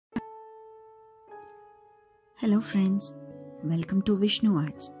Hello friends, welcome to Vishnu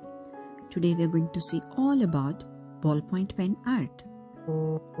Arts. Today we are going to see all about ballpoint pen art.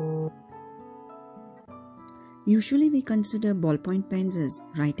 Usually we consider ballpoint pens as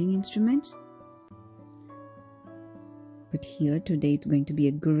writing instruments, but here today it's going to be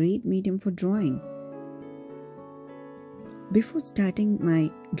a great medium for drawing. Before starting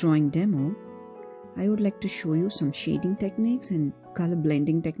my drawing demo, I would like to show you some shading techniques and color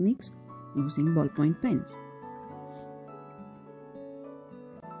blending techniques using ballpoint pens.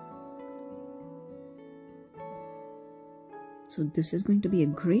 So this is going to be a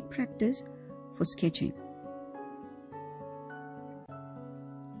great practice for sketching.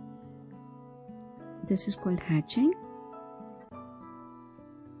 This is called hatching.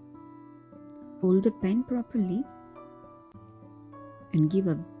 Hold the pen properly and give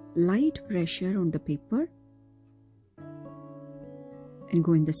a light pressure on the paper and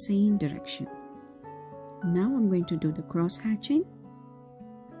go in the same direction. Now I'm going to do the cross hatching.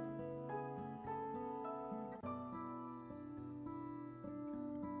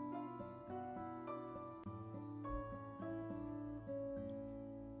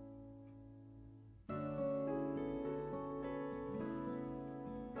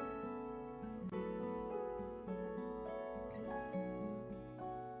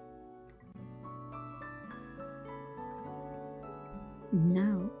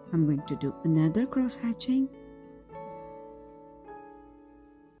 Now I'm going to do another cross hatching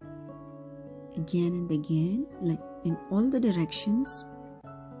again and again, like in all the directions,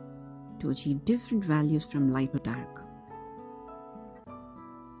 to achieve different values from light to dark.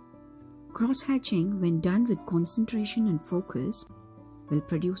 Cross hatching, when done with concentration and focus, will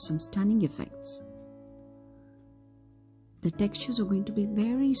produce some stunning effects. The textures are going to be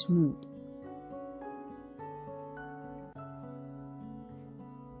very smooth.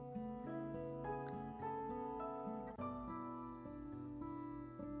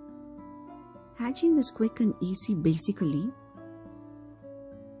 Hatching is quick and easy. Basically,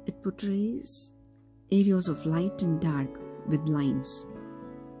 it portrays areas of light and dark with lines.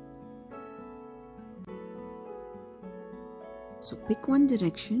 So pick one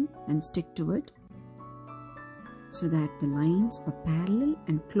direction and stick to it so that the lines are parallel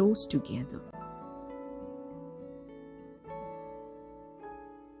and close together.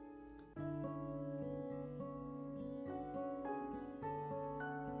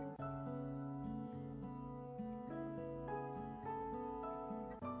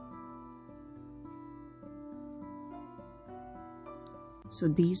 So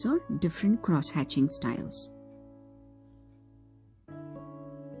these are different cross-hatching styles.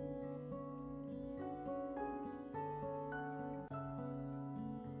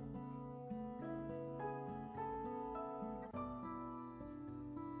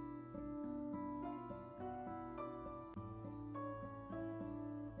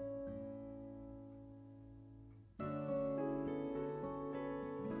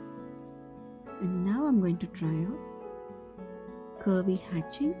 And now I'm going to try out curvy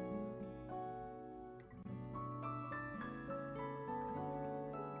hatching.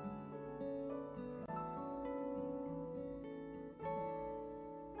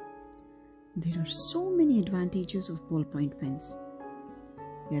 There are so many advantages of ballpoint pens.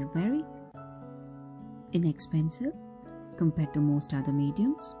 They are very inexpensive compared to most other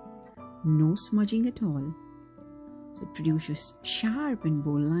mediums. No smudging at all. So it produces sharp and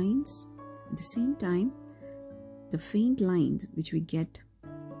bold lines. At the same time, the faint lines which we get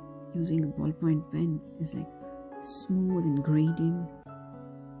using a ballpoint pen is like smooth and gradient.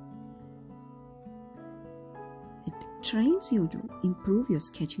 It trains you to improve your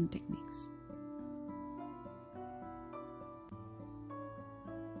sketching techniques.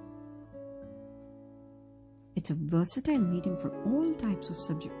 It's a versatile medium for all types of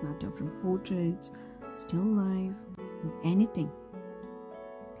subject matter, from portraits, still life, and anything.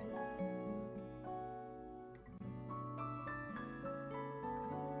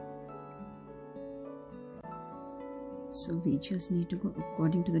 So we just need to go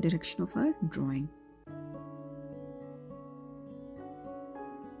according to the direction of our drawing.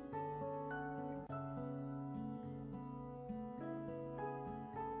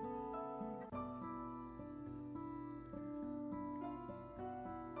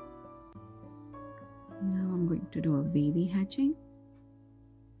 Now I'm going to do a wavy hatching.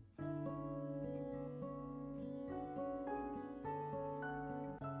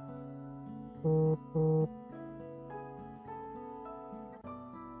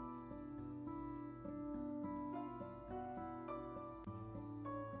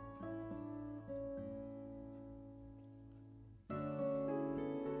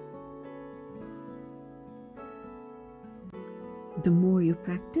 The more you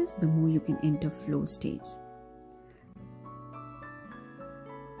practice, the more you can enter flow states.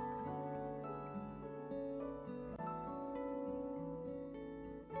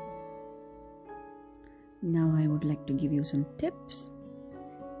 Now I would like to give you some tips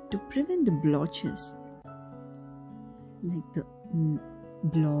to prevent the blotches, like the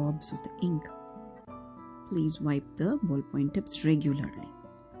blobs of the ink. Please wipe the ballpoint tips regularly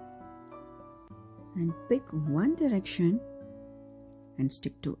and pick one direction and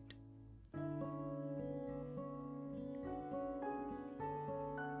stick to it.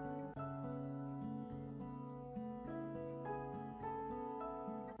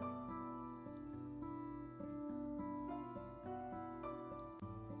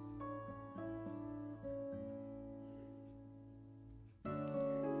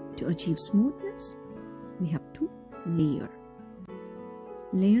 To achieve smoothness, we have to layer.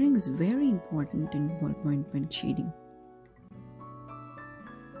 Layering is very important in ballpoint pen shading.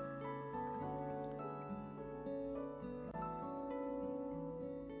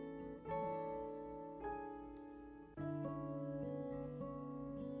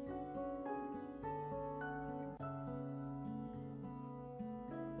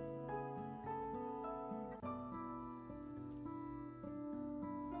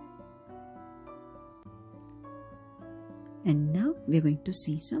 And now we are going to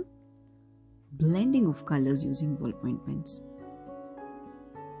see some blending of colors using ballpoint pens.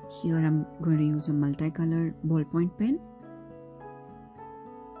 Here I am going to use a multicolored ballpoint pen.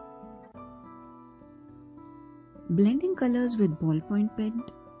 Blending colors with ballpoint pen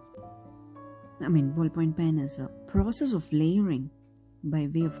is a process of layering by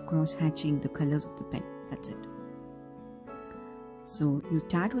way of cross-hatching the colors of the pen. That's it. So you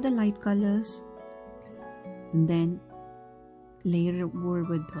start with the light colors and then layer over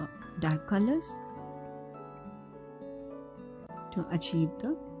with the dark colors to achieve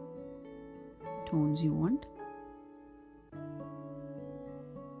the tones you want.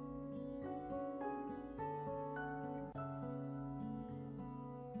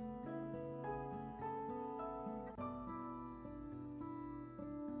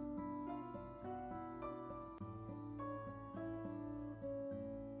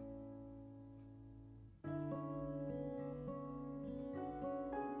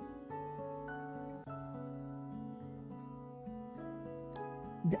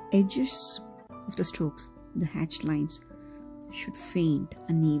 The edges of the strokes, the hatched lines, should faint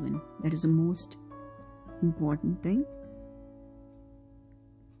uneven. That is the most important thing.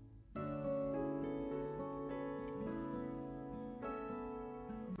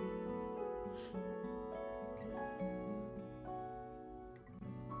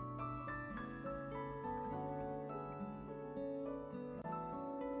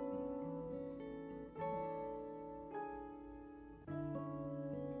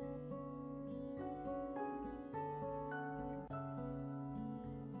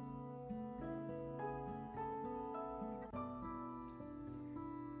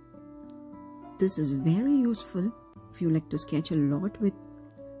 This is very useful if you like to sketch a lot with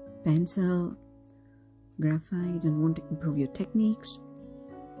pencil, graphites and want to improve your techniques.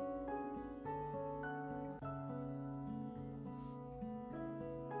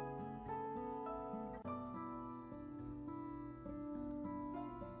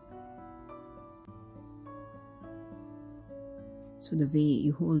 So the way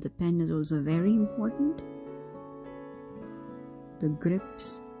you hold the pen is also very important. The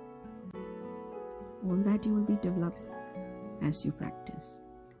grips, all that you will be developed as you practice.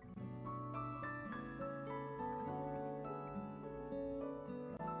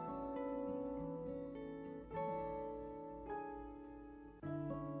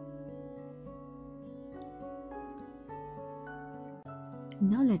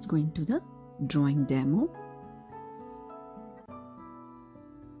 Now let's go into the drawing demo.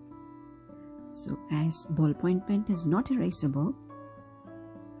 So as ballpoint pen is not erasable,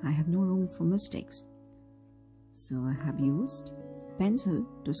 I have no room for mistakes. So I have used pencil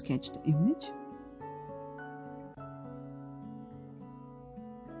to sketch the image.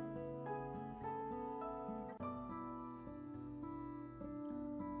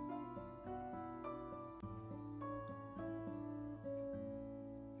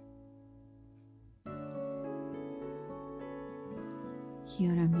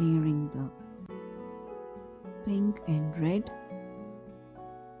 Here I'm layering the pink and red.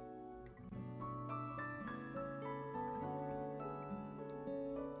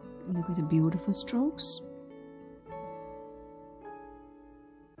 Look at the beautiful strokes.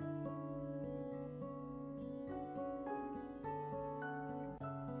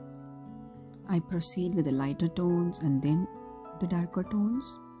 I proceed with the lighter tones and then the darker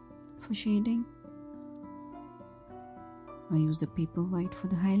tones for shading. I use the paper white for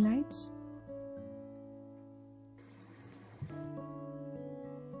the highlights.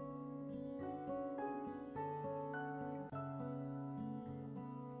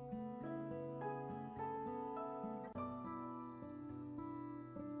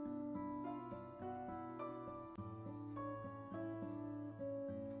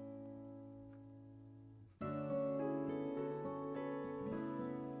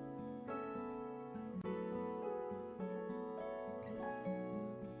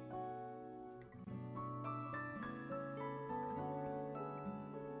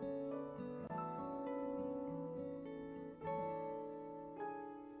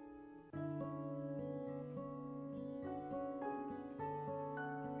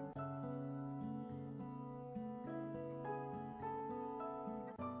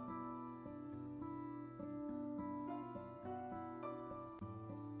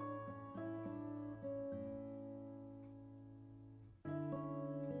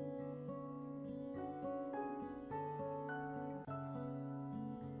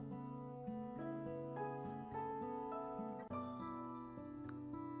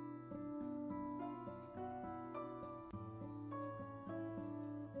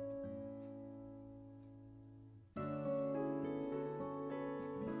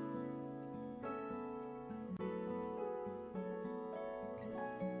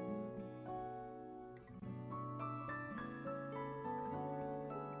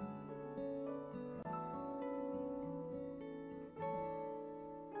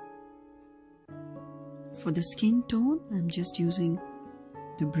 For the skin tone, I'm just using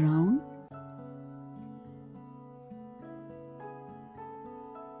the brown.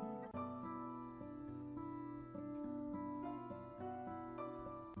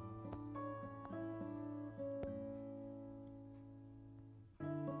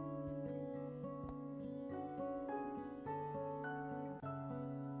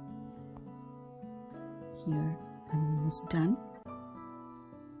 Here, I'm almost done.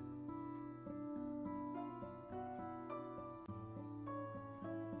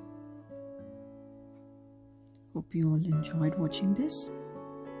 Hope you all enjoyed watching this.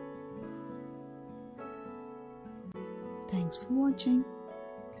 Thanks for watching.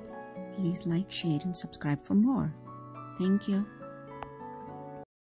 Please like, share and subscribe for more. Thank you.